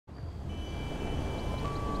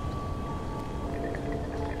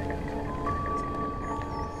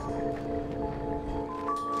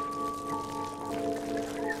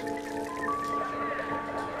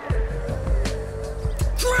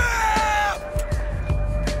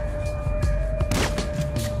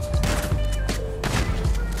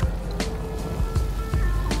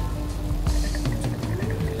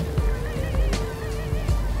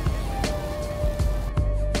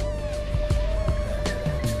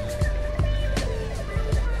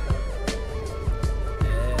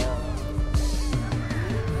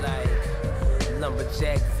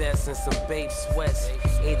bustin' some babe sweats.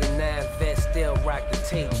 8 or 9 vets, still rock the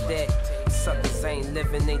tape deck. Suckers ain't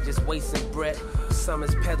living, they just wasting breath. Some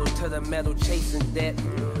is pedal to the metal, chasing debt.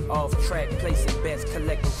 Off track, placing bets,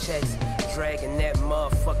 collecting checks. Dragging that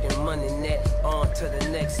motherfucking money net. On to the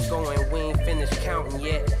next, going, we ain't finished counting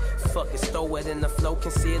yet. Fuck it, stow it in the flow,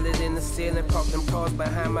 conceal it in the ceiling. Park them cars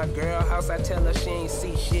behind my girl house, I tell her she ain't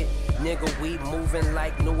see shit. Nigga, we moving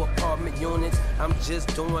like new apartment units. I'm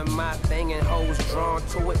just doing my thing and hoes drawn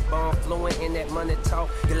to it. Bomb fluent in that money talk.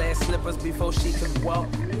 Glass slippers before she could walk.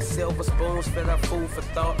 Silver spoons fit her food for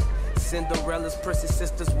thought. Cinderella's prissy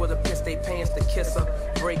sisters would've pissed they pants to kiss her.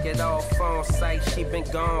 Break it off on sight, she been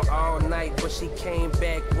gone all night, but she came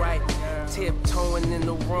back right. Tiptoeing in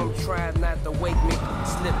the room, tried not to wake me.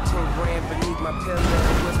 Slipped 10 grand beneath my pillow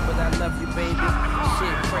and whispered, I love you, baby.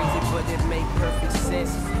 Shit crazy, but it make perfect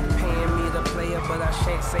sense. Paying me to play her, but I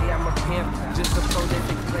shan't say I'm a pimp. Just a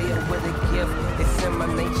prolific player with a gift. It's in my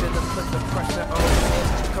nature to put the pressure on him.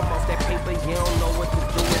 Come off that paper, you don't know what to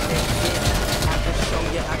do with that shit. I can show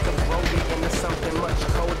you, I can roll it into something much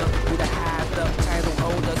colder. We the highest up title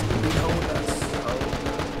holders, we hold us.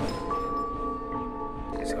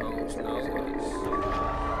 These hoes know us.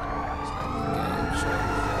 It's like a game show.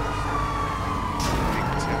 Big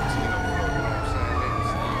tips, you know what I'm saying?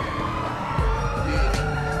 Yeah,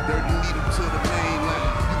 dirty needle to the main line.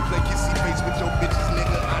 You can play kissy face with your bitches,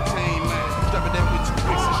 nigga. I tame mine. Dropping that with 2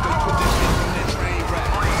 bricks and straight put that shit on that train ride.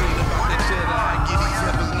 Saying about that cheddar, I get these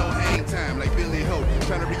heifers no hang time like Billy Ho.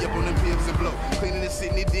 Tryna re-up on them pills and blow. Cleaning and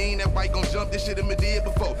sitting it in, that bike gon' jump, this shit in me did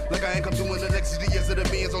before. Like I ain't come to an Lexus GS of the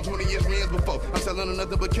Benz on 20 years rims before. I'm selling on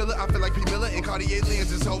nothing but killer, I feel like P. Miller and Cartier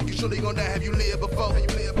lenses, ho. You surely gon' die, have you lived before?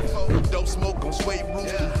 Dope smoke on suede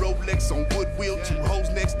roofs, 2 Rolex on wood wheel, 2 hoes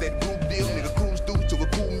next, that group deal. Nigga cruise through to a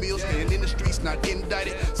cool meal, stand in the streets, not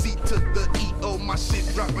indicted. C to the EO, my shit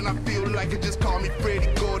dropping, I feel like it, just call me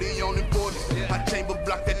Freddie Gordy on importance. I chamber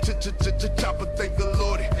block that chopper, thank the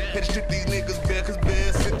Lord. Had to strip these niggas bare, cause bare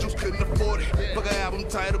essentials couldn't afford it. Fuck an album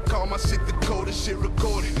title, call my shit the coldest, shit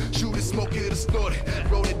recorded. Shoot it, smoke it, or snort it.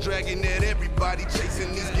 Roll it, dragging at everybody,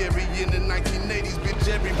 chasing these Gary in the 1980s. Bitch,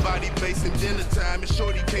 everybody facing dinner time, and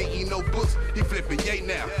shorty can't eat no books. He flipping yay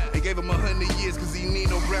now. They gave him 100 years, cause he need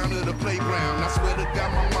no ground or the playground. I swear to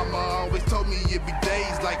God, my mama always told me it be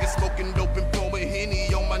days like it's smoking dope and pouring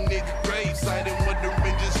Henny on my nigga grave. Sighting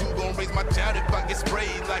wondering just who gon' raise my child if I get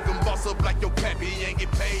sprayed like him. Boss up like your pappy, ain't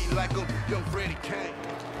get paid like him. Young Freddie Kane.